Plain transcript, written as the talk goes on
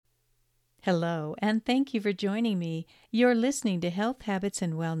Hello, and thank you for joining me. You're listening to Health Habits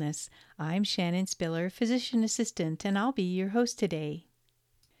and Wellness. I'm Shannon Spiller, physician assistant, and I'll be your host today.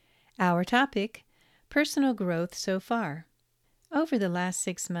 Our topic, personal growth so far. Over the last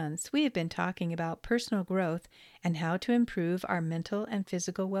 6 months, we have been talking about personal growth and how to improve our mental and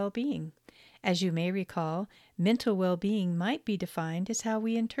physical well-being. As you may recall, mental well-being might be defined as how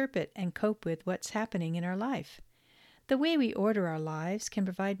we interpret and cope with what's happening in our life. The way we order our lives can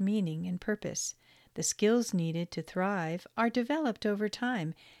provide meaning and purpose. The skills needed to thrive are developed over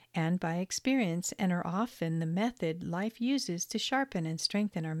time and by experience and are often the method life uses to sharpen and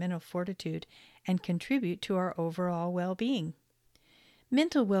strengthen our mental fortitude and contribute to our overall well-being.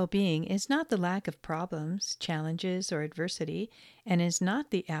 Mental well-being is not the lack of problems, challenges, or adversity, and is not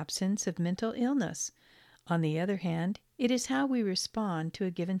the absence of mental illness. On the other hand, it is how we respond to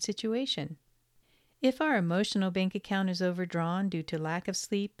a given situation. If our emotional bank account is overdrawn due to lack of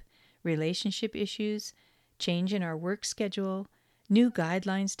sleep, relationship issues, change in our work schedule, new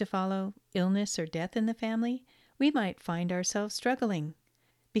guidelines to follow, illness or death in the family, we might find ourselves struggling,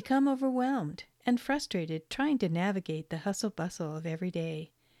 become overwhelmed, and frustrated trying to navigate the hustle-bustle of every day.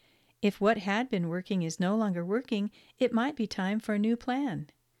 If what had been working is no longer working, it might be time for a new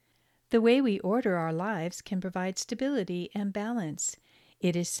plan. The way we order our lives can provide stability and balance.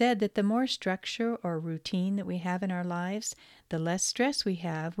 It is said that the more structure or routine that we have in our lives, the less stress we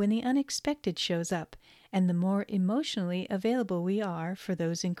have when the unexpected shows up, and the more emotionally available we are for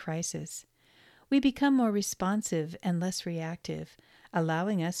those in crisis. We become more responsive and less reactive,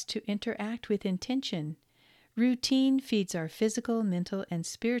 allowing us to interact with intention. Routine feeds our physical, mental, and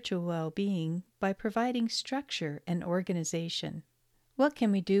spiritual well-being by providing structure and organization. What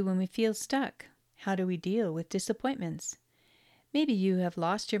can we do when we feel stuck? How do we deal with disappointments? Maybe you have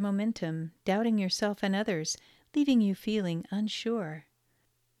lost your momentum, doubting yourself and others, leaving you feeling unsure.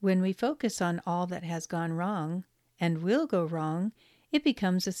 When we focus on all that has gone wrong and will go wrong, it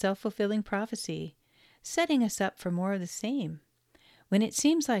becomes a self-fulfilling prophecy, setting us up for more of the same. When it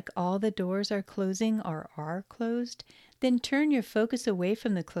seems like all the doors are closing or are closed, then turn your focus away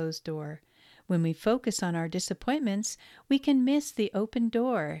from the closed door. When we focus on our disappointments, we can miss the open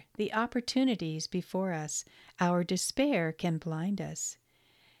door, the opportunities before us. Our despair can blind us.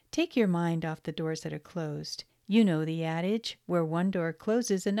 Take your mind off the doors that are closed. You know the adage, where one door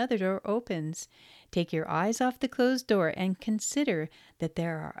closes, another door opens. Take your eyes off the closed door and consider that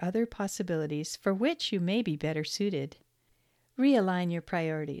there are other possibilities for which you may be better suited. Realign your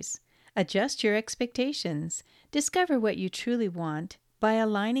priorities. Adjust your expectations. Discover what you truly want by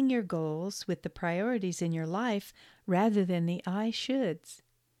aligning your goals with the priorities in your life rather than the I shoulds.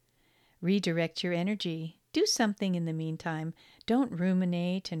 Redirect your energy. Do something in the meantime. Don't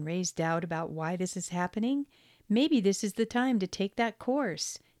ruminate and raise doubt about why this is happening. Maybe this is the time to take that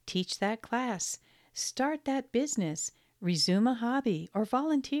course, teach that class, start that business, resume a hobby, or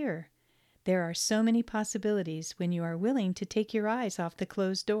volunteer. There are so many possibilities when you are willing to take your eyes off the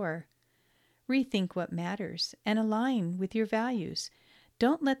closed door. Rethink what matters and align with your values.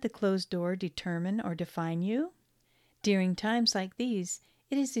 Don't let the closed door determine or define you. During times like these,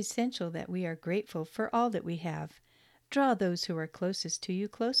 it is essential that we are grateful for all that we have. Draw those who are closest to you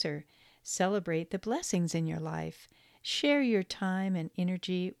closer. Celebrate the blessings in your life. Share your time and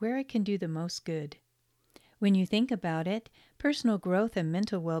energy where it can do the most good. When you think about it, personal growth and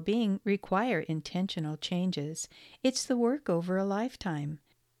mental well-being require intentional changes. It's the work over a lifetime.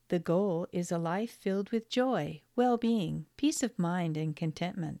 The goal is a life filled with joy, well-being, peace of mind, and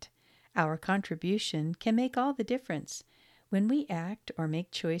contentment. Our contribution can make all the difference. When we act or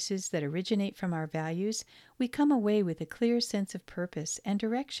make choices that originate from our values, we come away with a clear sense of purpose and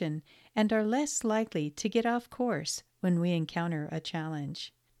direction and are less likely to get off course when we encounter a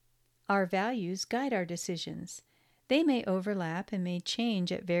challenge. Our values guide our decisions. They may overlap and may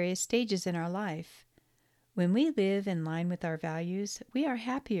change at various stages in our life. When we live in line with our values, we are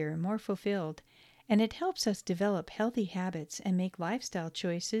happier, more fulfilled, and it helps us develop healthy habits and make lifestyle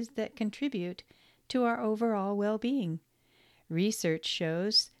choices that contribute to our overall well-being. Research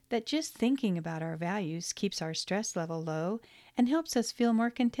shows that just thinking about our values keeps our stress level low and helps us feel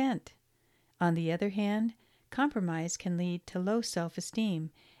more content. On the other hand, compromise can lead to low self-esteem,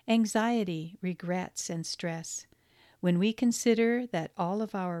 anxiety, regrets, and stress. When we consider that all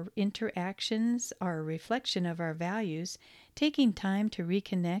of our interactions are a reflection of our values, taking time to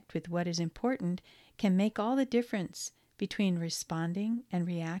reconnect with what is important can make all the difference between responding and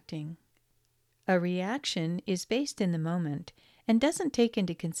reacting. A reaction is based in the moment and doesn't take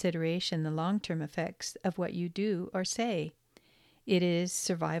into consideration the long-term effects of what you do or say. It is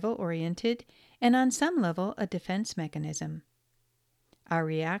survival-oriented and on some level a defense mechanism. Our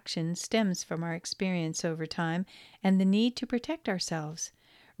reaction stems from our experience over time and the need to protect ourselves.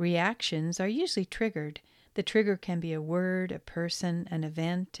 Reactions are usually triggered. The trigger can be a word, a person, an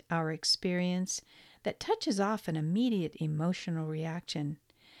event, our experience that touches off an immediate emotional reaction.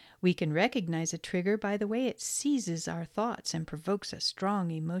 We can recognize a trigger by the way it seizes our thoughts and provokes a strong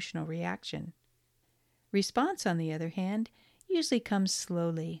emotional reaction. Response, on the other hand, usually comes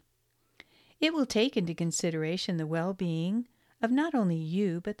slowly. It will take into consideration the well-being of not only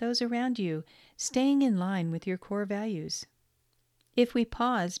you but those around you, staying in line with your core values. If we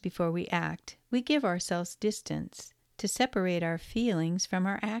pause before we act, we give ourselves distance to separate our feelings from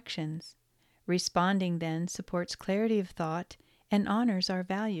our actions. Responding then supports clarity of thought and honors our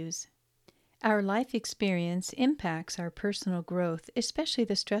values. Our life experience impacts our personal growth, especially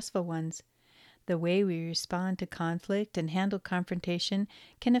the stressful ones. The way we respond to conflict and handle confrontation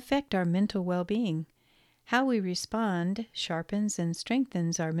can affect our mental well-being. How we respond sharpens and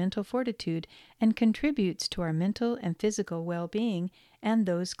strengthens our mental fortitude and contributes to our mental and physical well-being and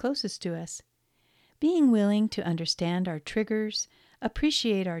those closest to us. Being willing to understand our triggers,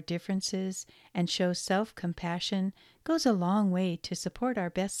 appreciate our differences, and show self-compassion goes a long way to support our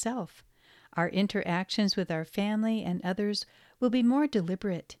best self. Our interactions with our family and others will be more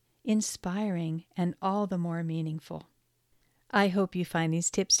deliberate, inspiring, and all the more meaningful. I hope you find these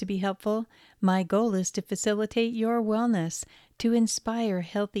tips to be helpful. My goal is to facilitate your wellness, to inspire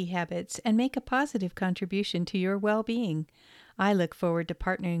healthy habits, and make a positive contribution to your well-being. I look forward to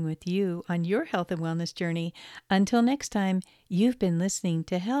partnering with you on your health and wellness journey. Until next time, you've been listening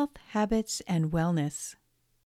to Health, Habits, and Wellness.